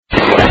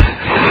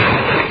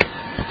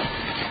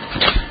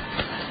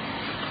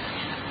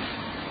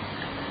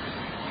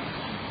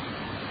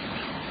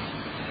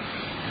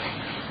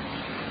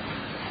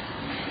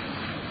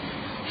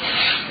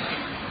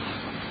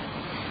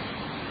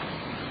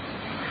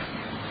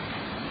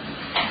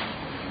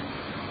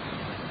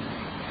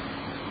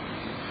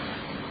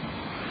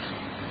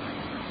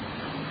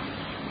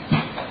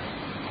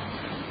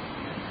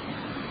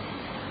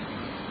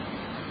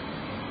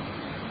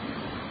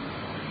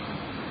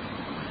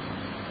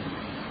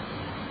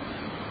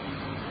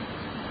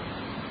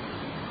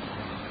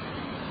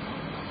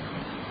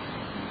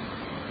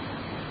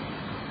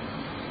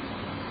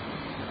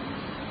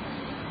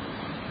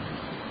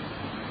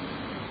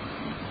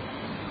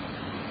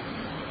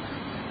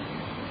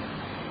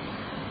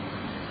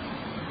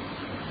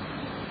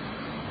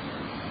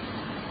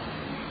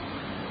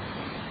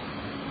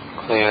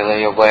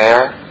clearly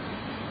aware.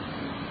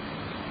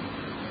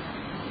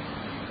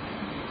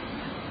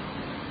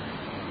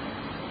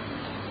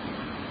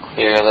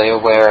 Clearly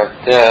aware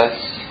of this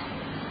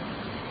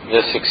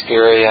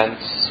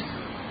experience,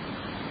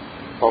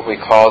 what we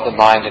call the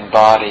mind and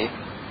body,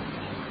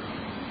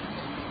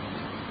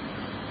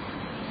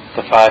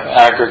 the five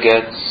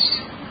aggregates,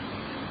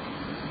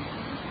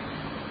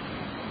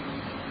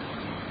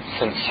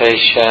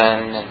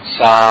 sensation and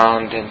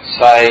sound and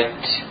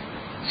sight,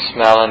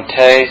 smell and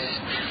taste,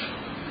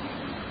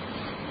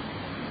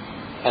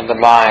 and the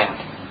mind,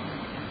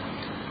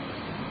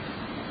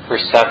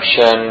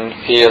 perception,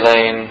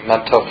 feeling,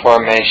 mental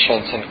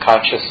formations, and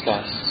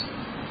consciousness.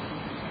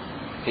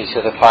 These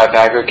are the five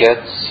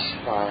aggregates,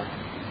 or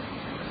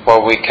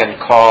what we can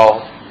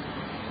call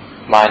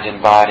mind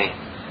and body.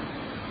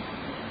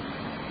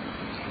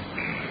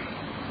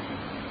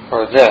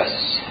 Or this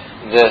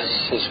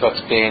is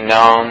what's being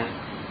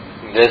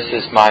known, this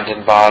is mind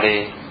and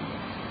body,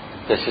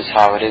 this is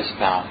how it is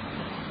now.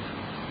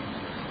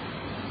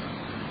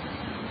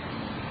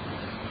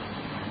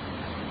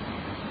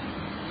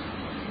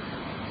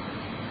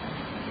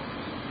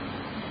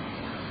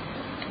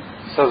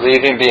 So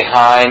leaving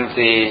behind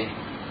the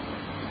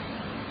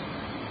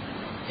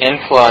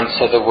influence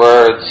of the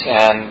words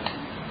and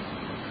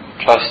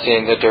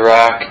trusting the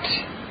direct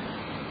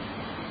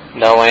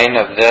knowing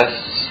of this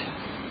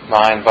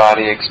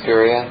mind-body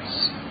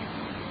experience.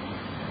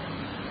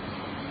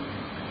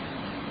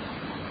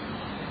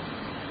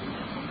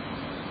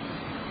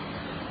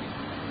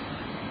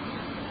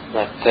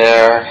 Let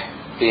there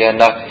be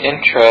enough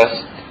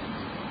interest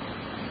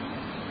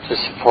to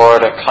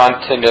support a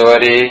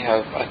continuity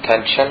of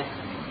attention.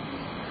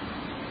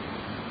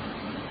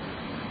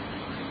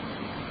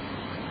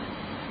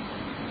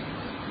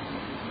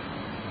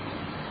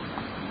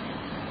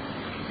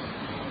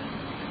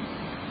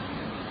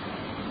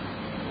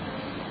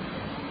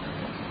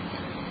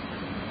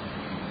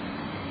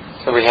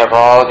 So we have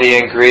all the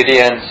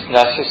ingredients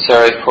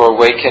necessary for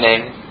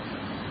awakening.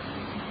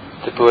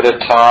 The Buddha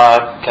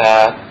taught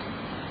that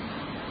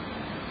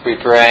we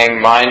bring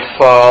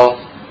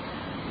mindful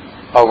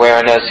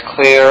awareness,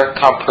 clear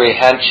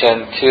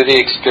comprehension to the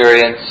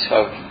experience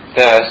of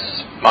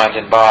this mind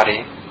and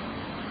body,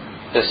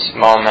 this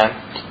moment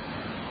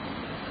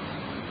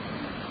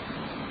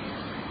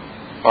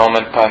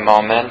by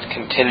moment,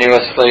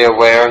 continuously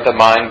aware of the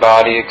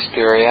mind-body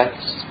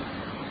experience,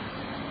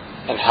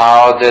 and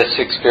how this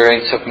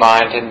experience of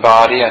mind and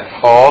body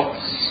unfolds.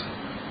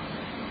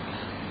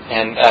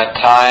 And at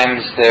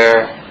times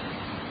there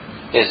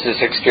is this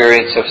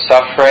experience of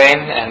suffering,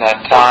 and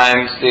at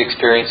times the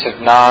experience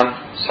of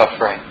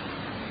non-suffering,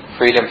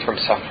 freedom from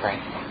suffering.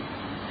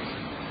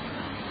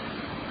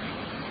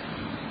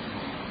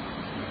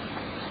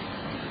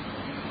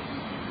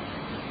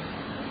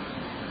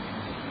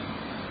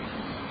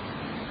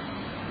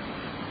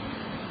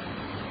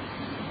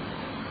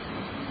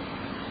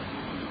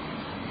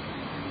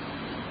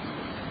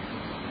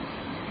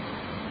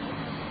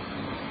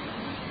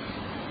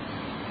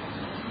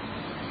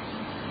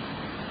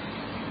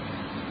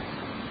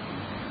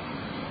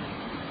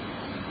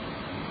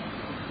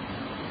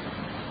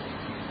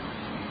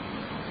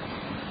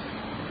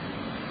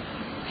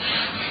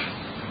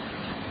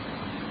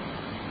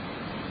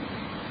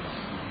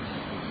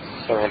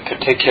 So in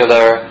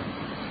particular,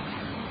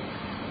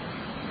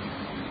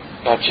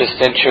 not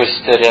just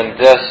interested in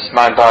this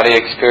mind-body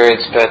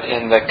experience, but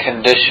in the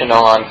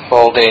conditional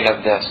unfolding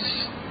of this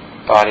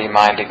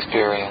body-mind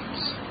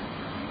experience.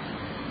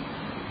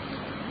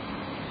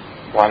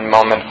 One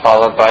moment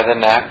followed by the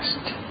next.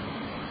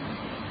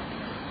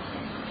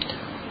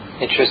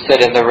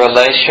 Interested in the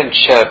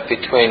relationship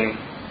between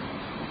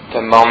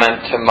the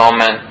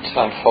moment-to-moment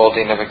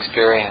unfolding of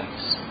experience.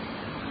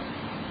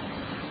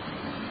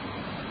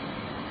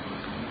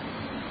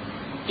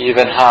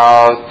 Even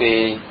how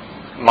the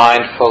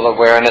mindful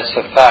awareness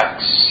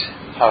affects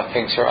how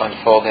things are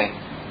unfolding.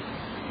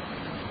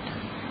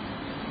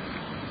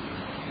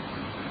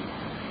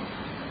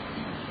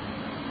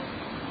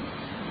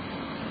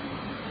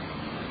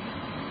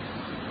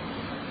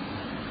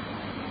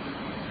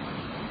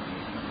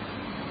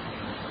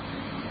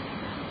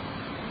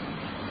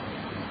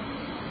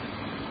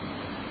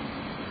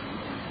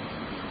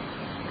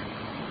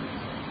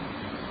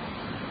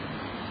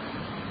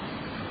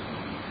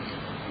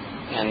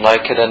 And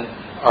like it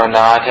or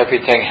not,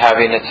 everything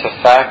having its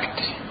effect.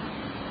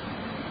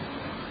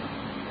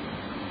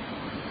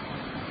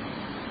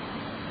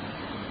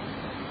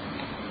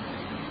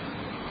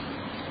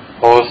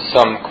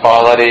 Wholesome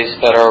qualities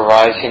that are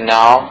arising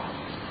now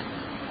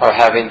are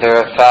having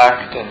their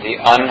effect, and the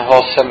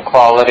unwholesome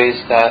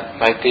qualities that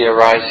might be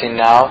arising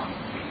now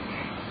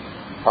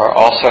are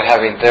also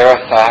having their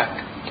effect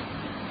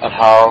on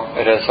how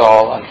it is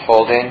all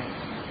unfolding.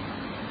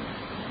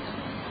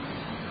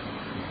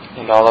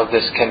 And all of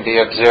this can be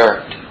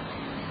observed.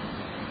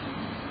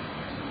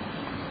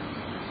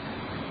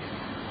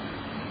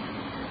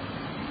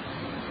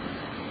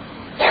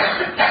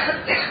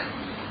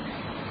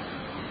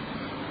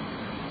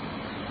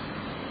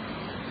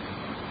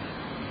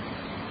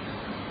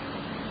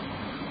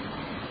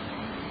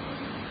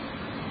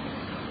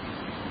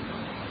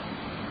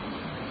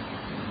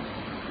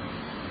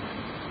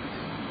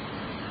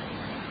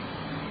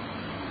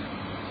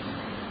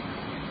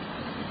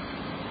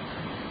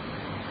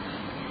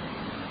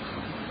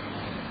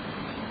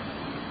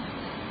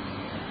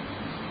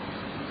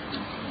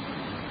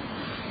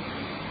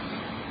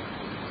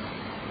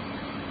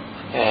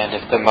 And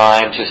if the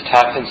mind just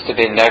happens to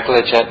be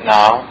negligent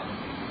now,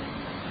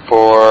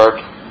 bored,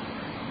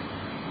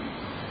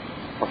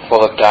 or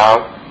full of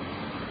doubt,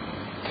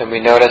 then we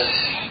notice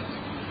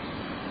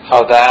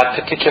how that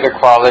particular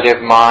quality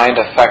of mind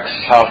affects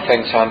how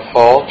things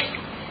unfold.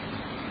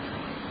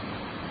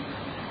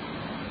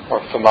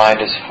 Or if the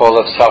mind is full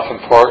of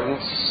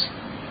self-importance,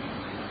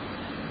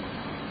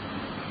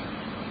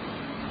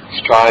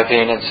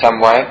 striving in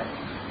some way,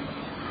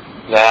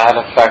 that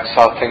affects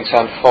how things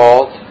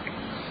unfold.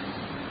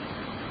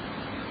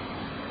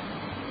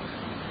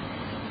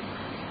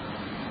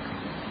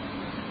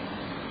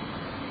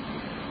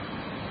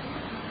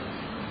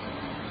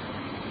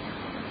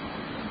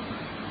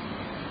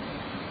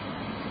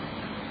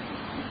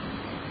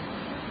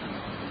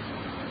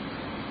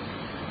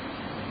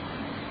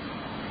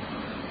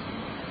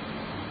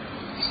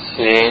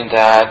 Seeing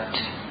that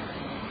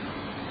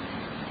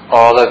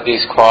all of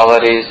these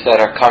qualities that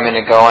are coming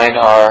and going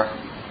are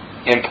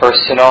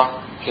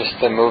impersonal, just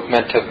the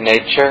movement of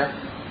nature.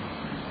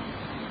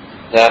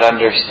 That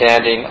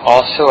understanding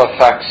also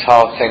affects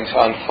how things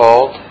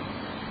unfold.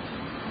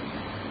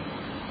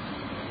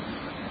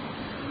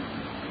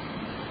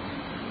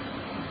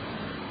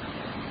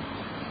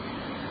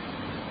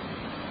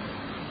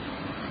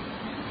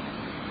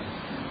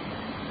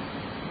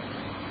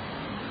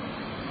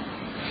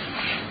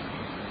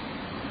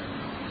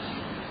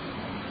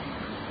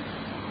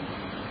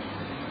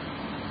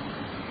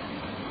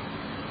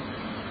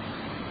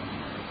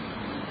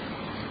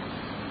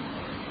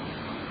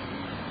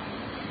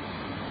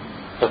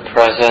 The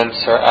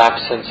presence or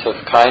absence of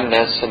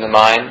kindness in the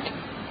mind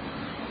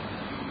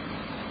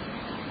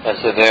has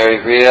a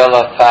very real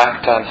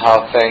effect on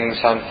how things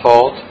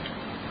unfold.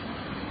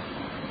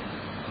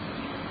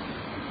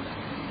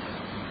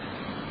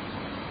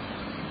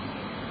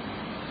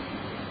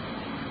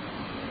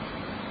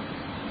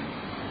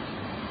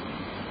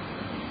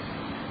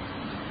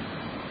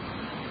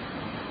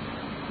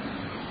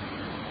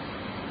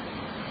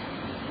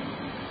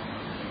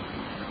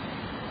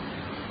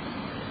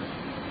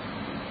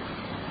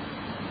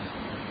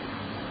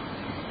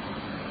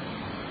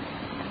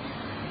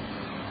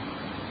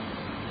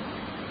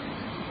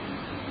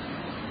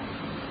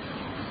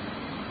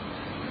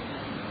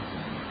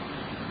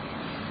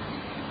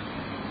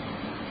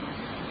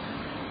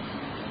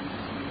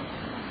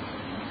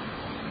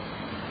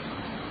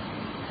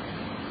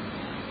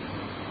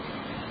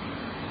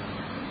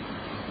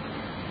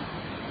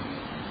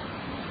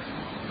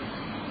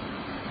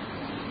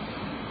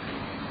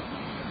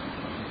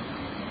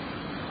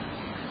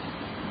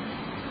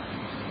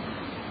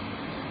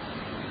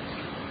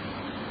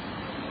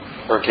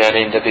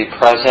 Forgetting to be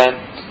present,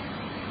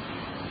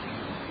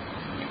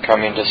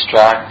 becoming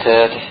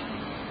distracted,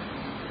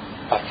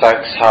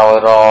 affects how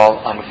it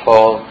all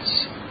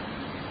unfolds.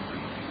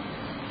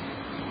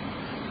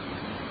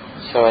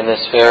 So in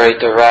this very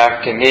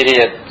direct,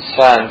 immediate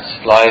sense,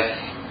 life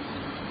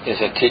is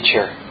a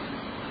teacher,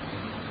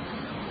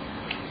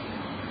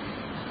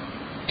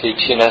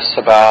 teaching us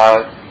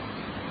about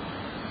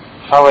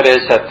how it is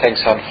that things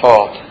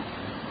unfold.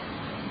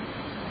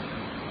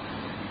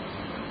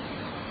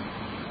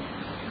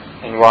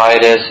 And why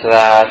it is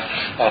that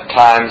at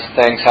times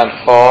things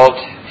unfold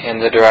in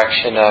the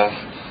direction of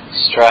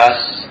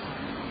stress,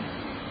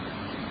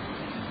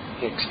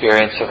 the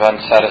experience of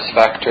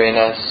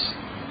unsatisfactoriness.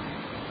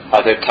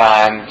 Other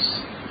times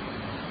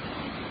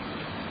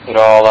it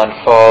all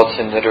unfolds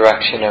in the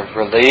direction of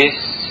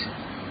release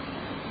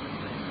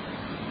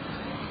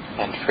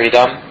and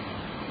freedom.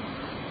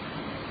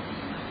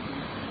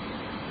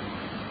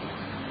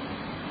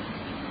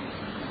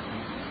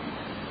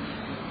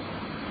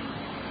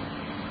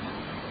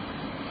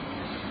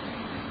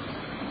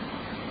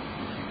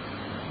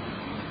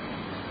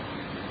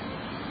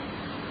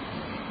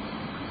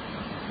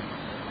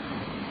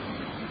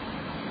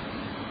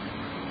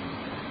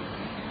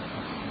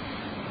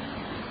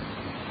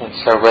 And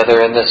so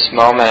whether in this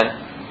moment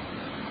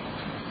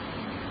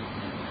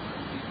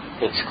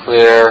it's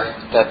clear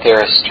that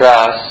there is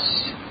stress,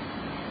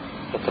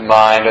 that the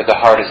mind or the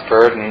heart is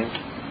burdened,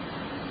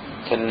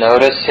 to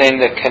noticing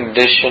the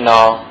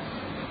conditional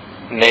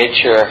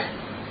nature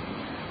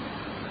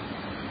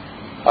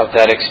of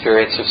that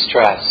experience of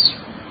stress.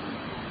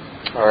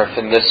 Or if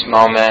in this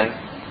moment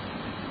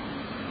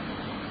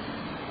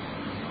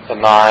the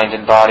mind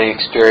and body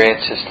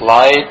experience is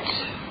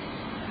light,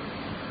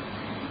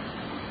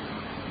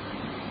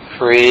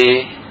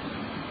 free,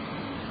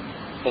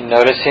 and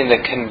noticing the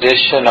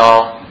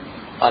conditional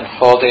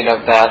unfolding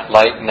of that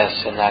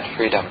lightness and that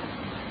freedom.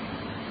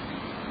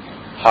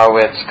 How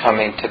it's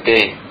coming to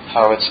be,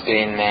 how it's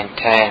being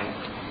maintained,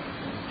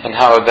 and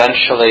how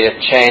eventually it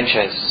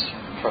changes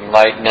from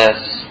lightness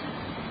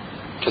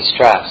to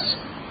stress,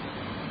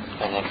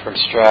 and then from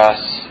stress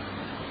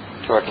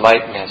toward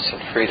lightness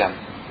and freedom.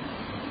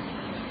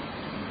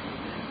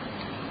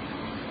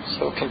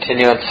 So we'll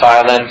continue in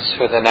silence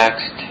for the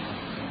next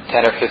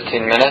 10 or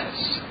 15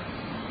 minutes,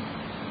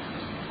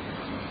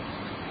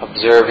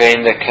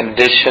 observing the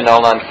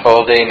conditional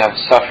unfolding of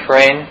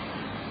suffering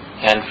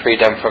and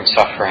freedom from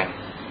suffering.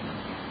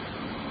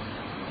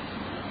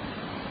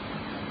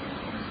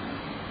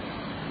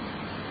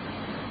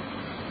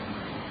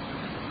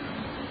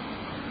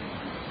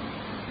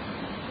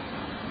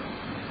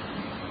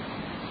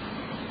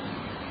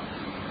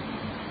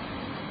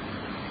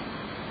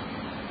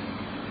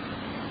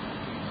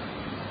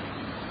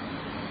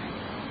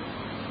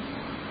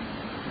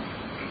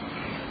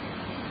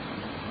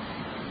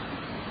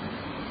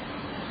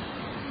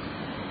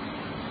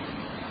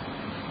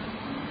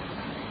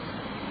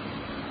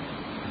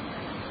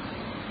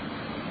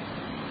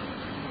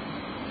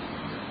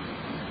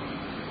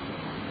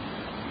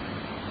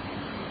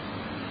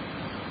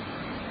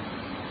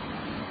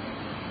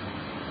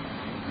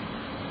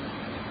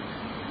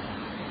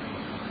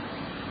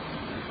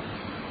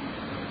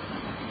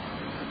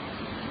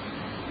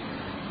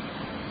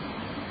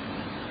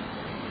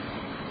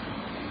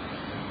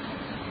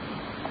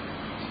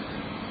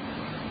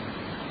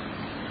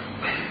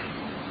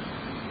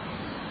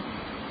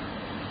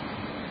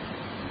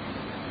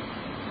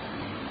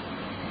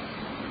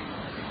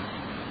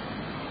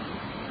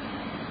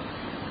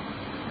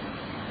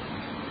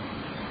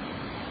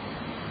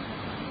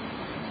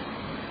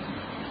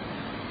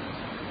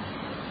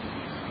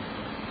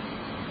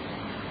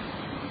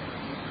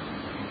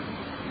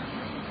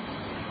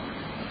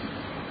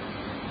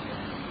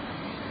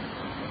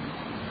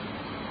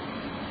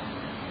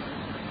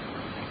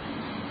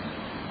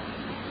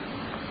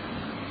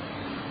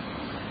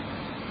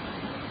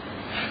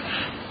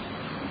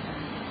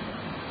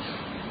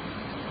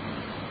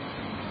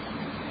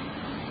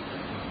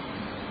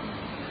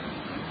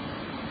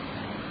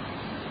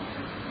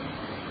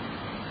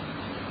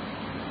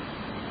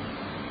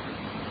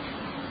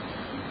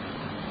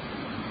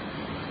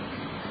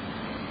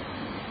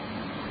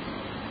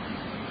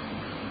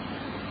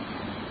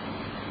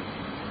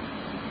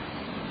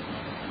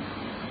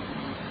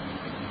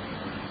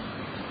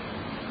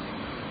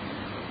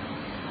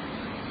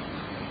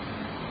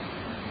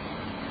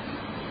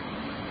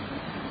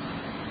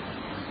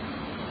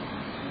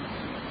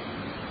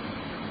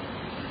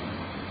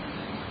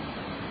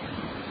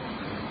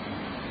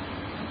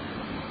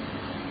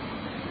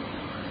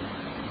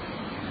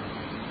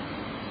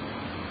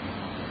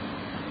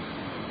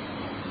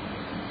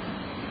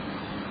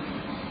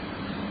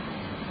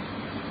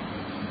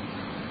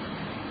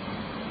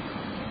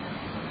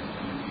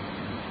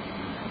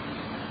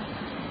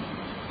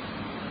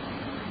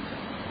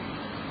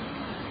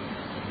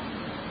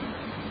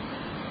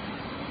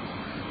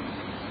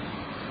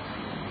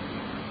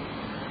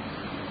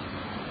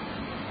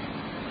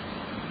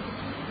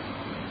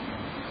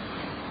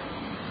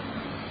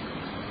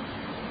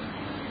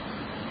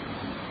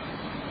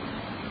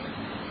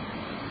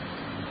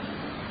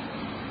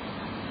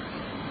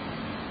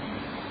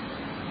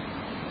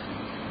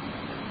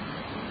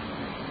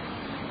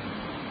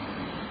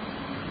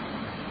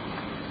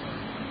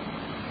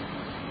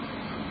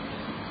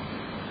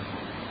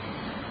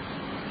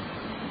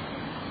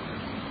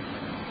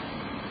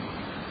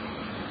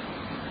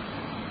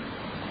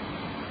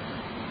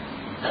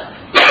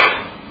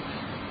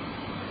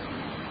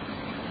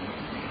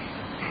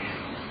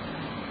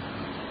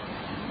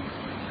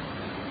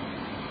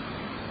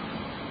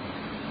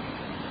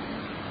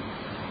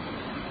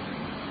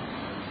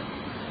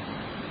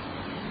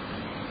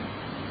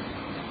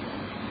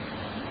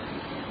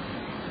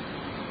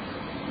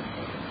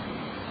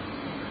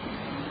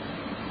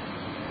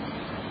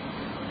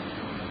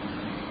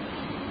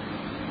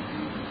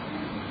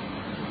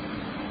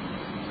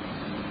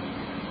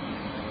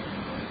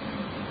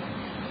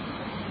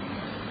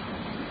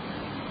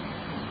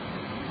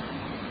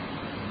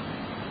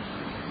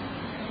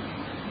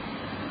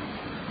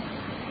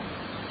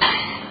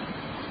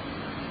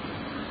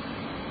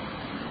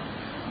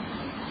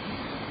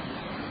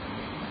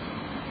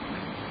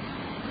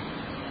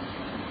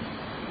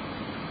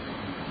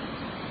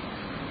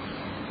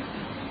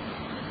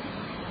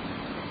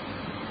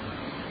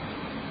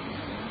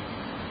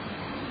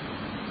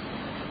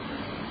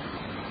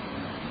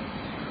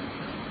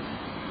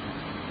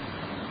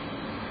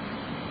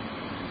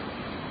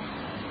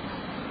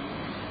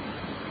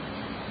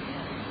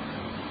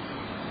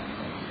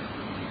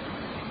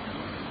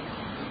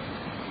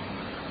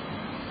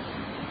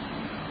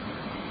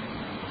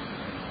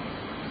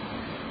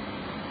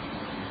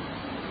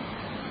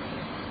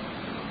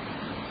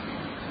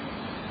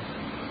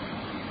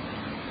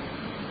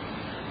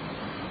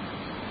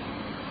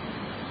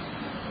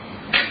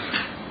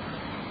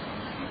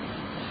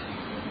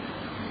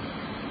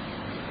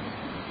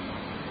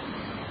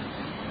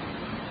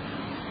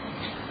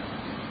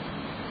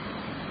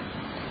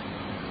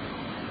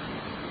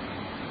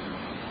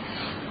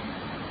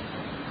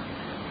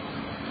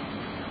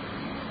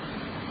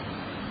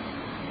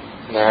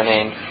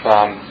 learning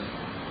from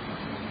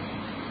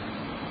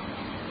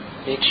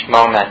each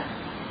moment,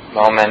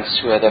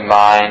 moments where the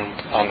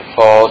mind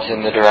unfolds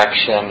in the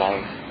direction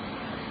of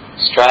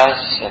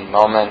stress, and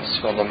moments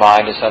when the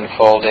mind is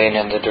unfolding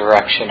in the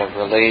direction of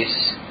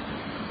release.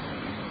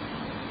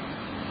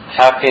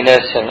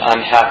 Happiness and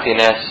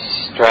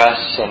unhappiness,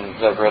 stress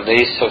and the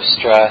release of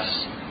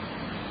stress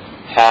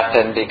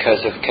happen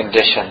because of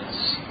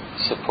conditions,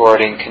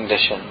 supporting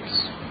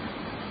conditions.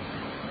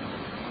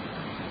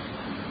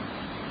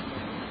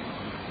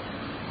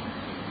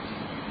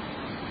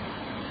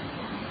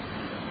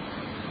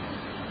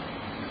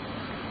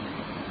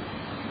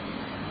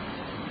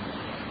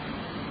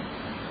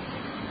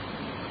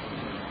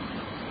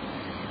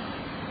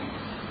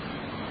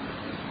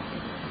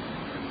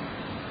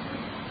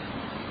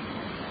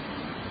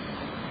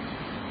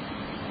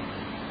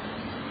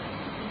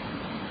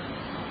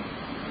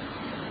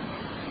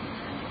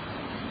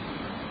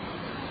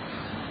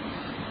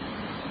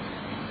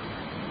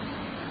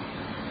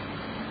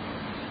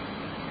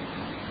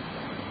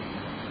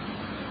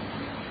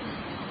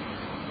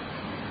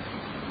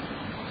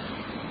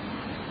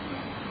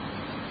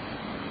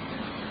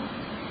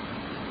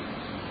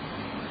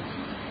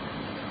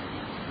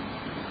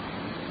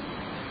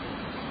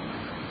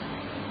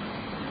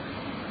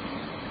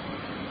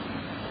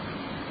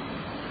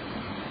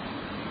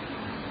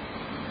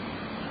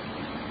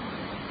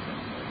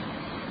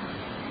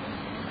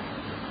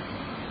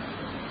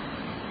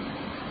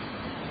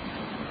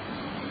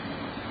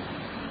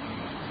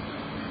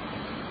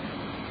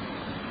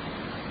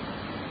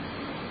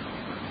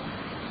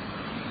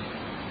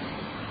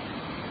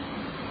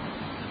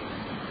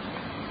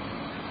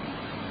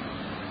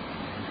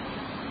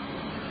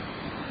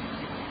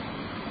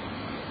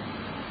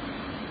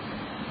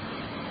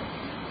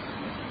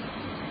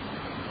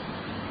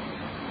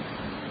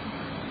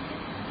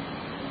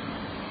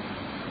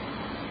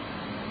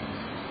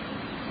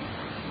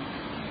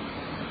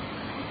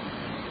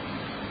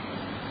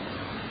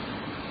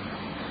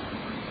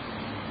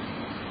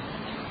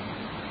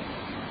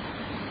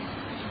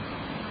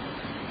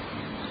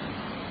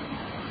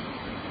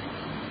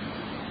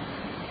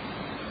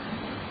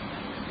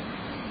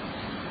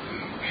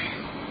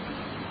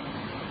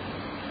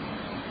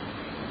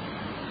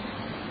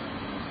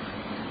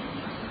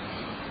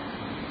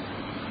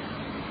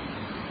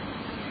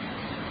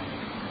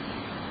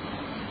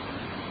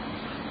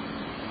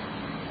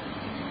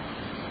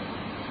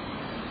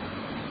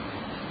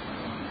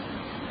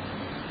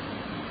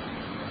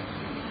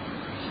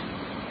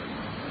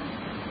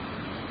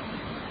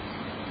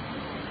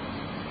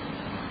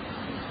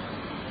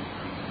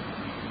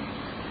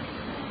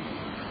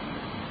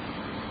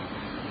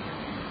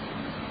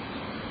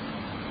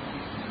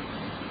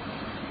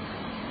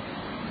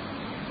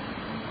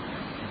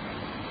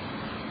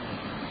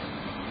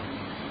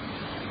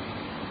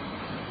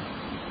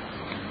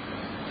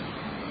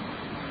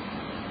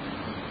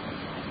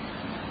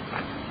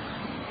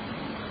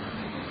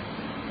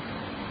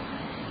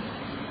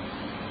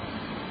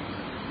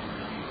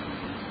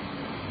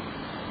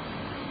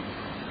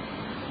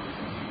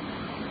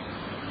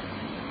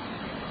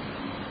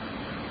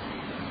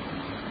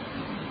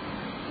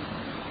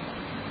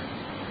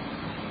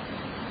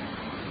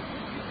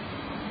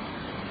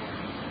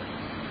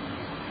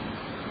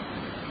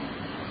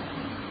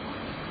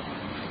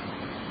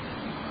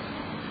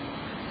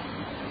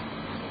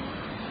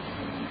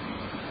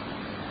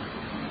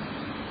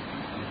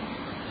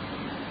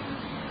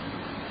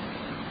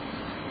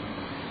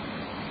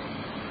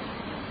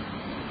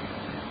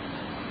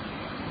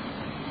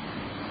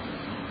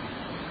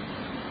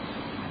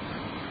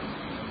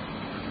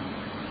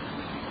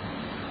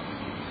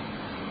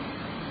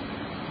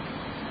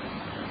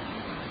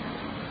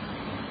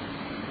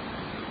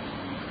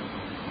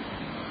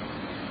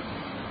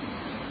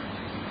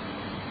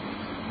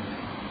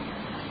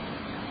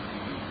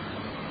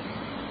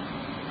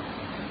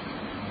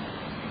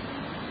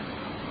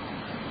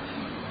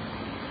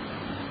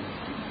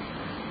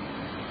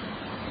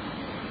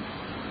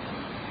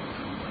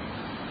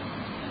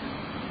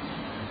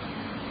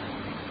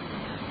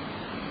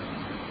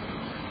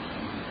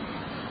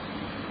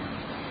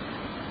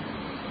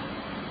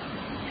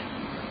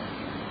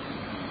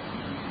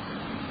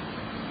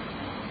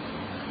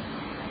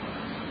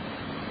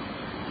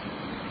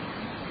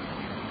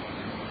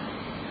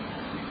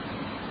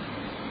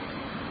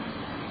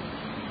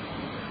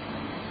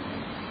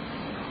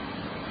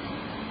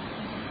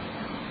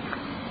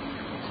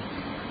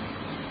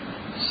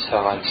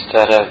 So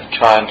instead of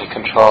trying to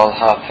control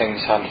how things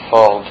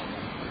unfold,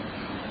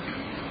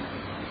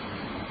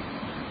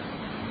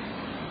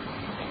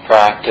 the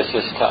practice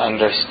is to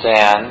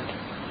understand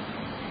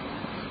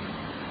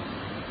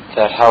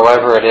that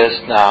however it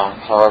is now,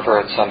 however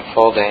it's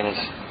unfolding,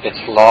 it's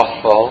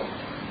lawful.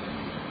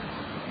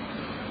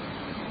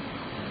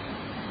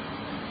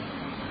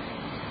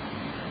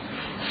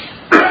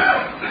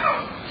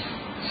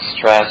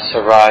 Stress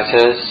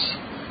arises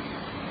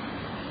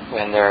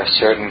when there are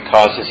certain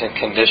causes and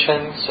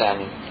conditions,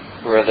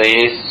 and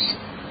release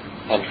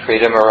and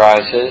freedom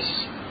arises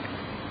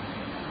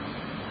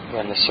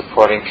when the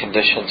supporting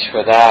conditions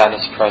for that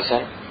is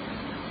present.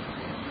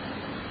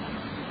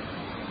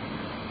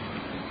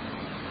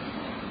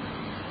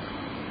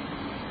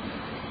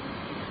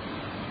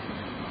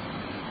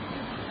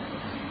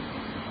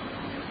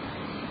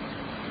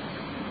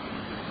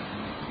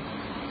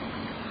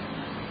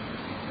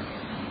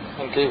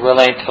 And be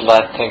willing to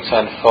let things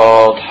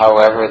unfold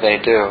however they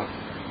do.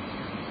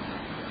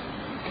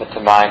 That the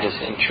mind is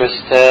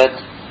interested,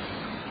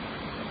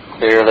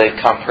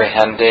 clearly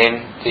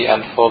comprehending the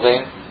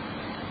unfolding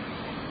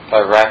by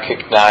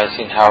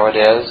recognizing how it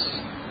is,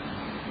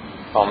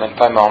 moment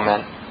by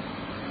moment.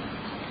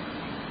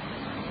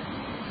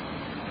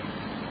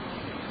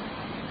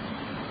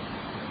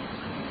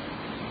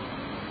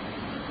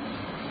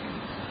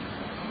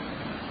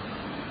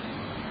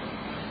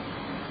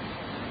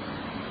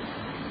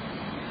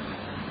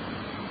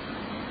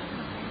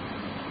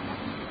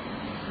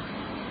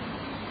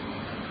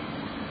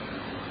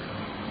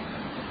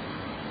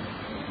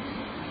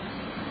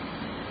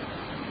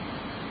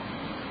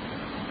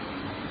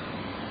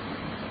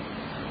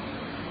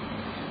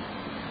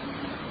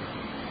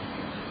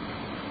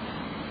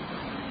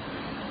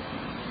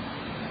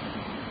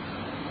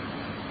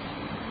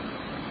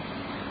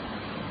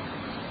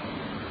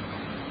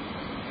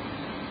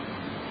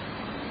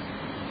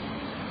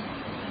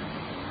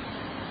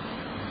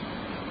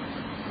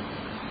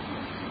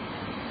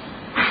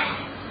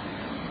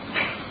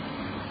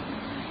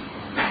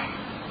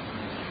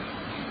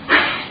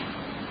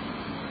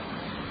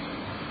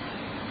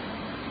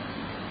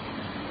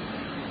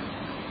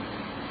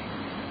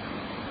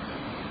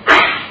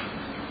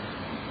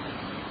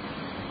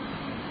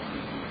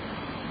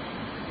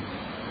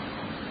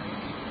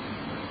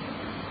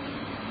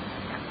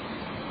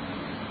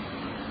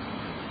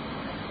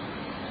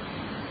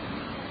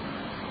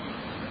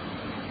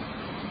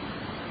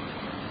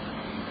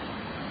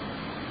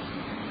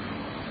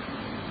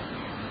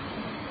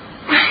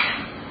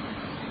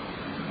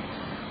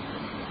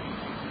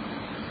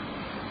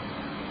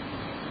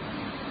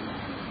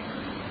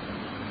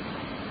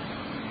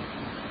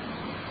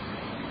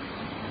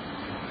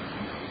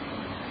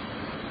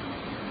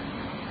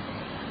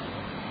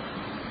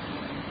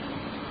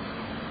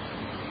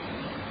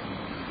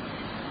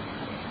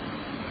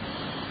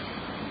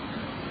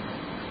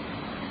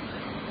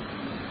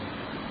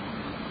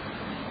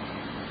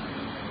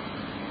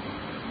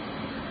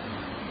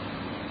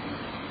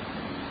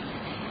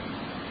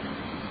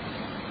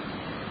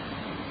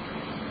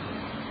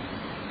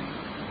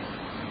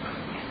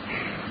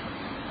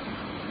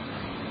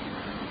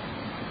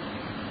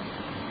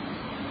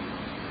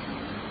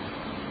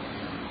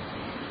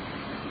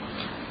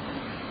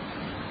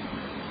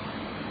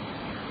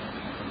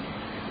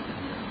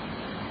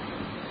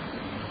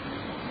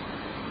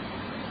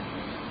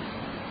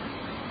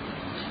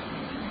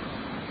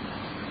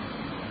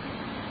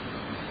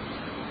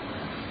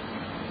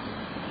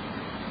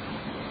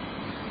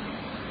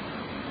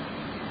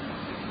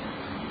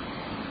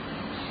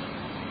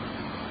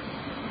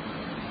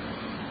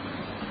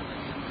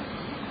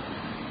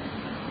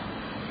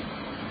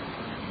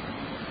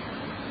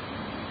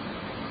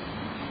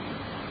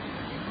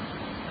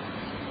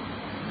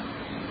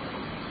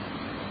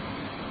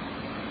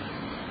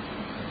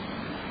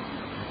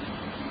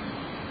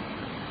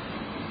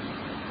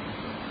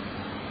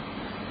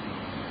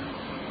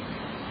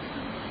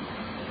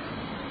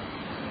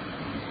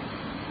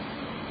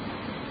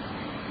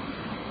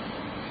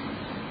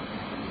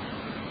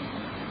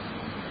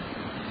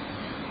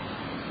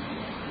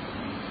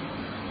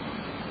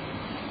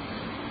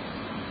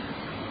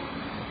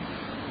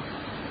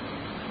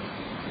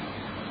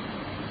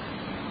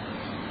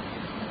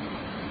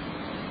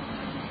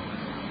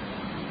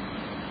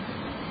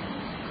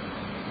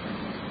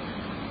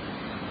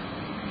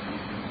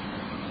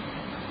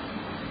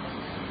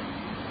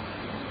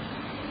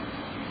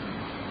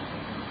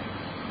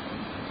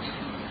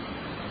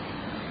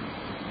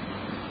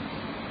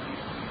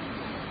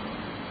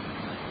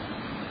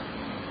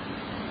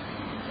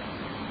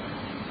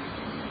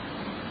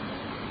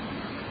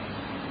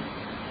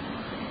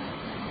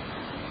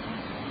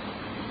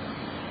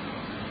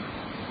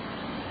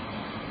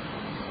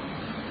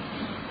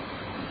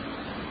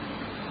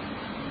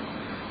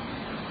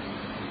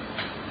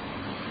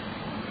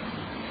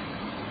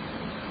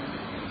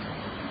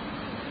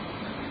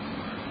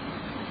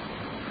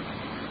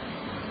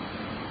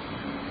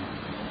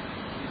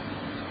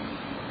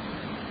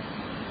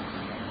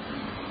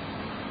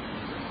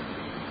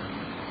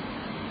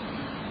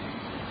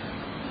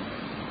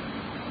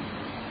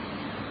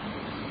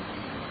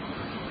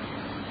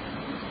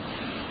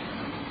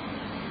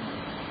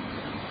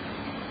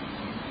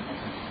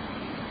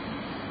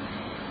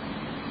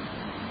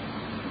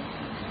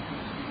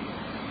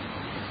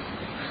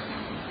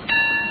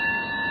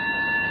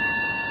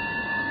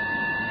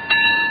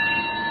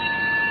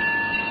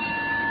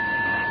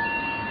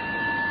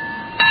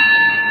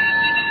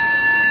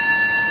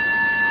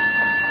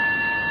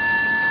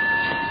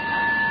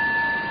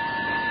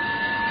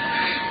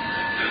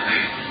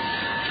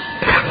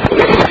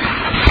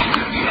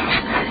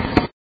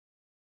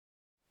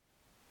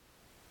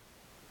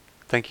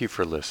 Thank you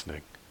for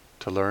listening.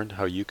 To learn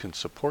how you can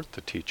support the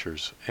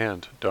teachers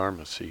and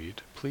Dharma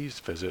Seed, please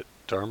visit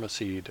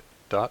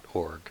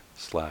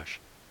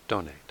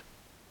dharmaseed.org/donate.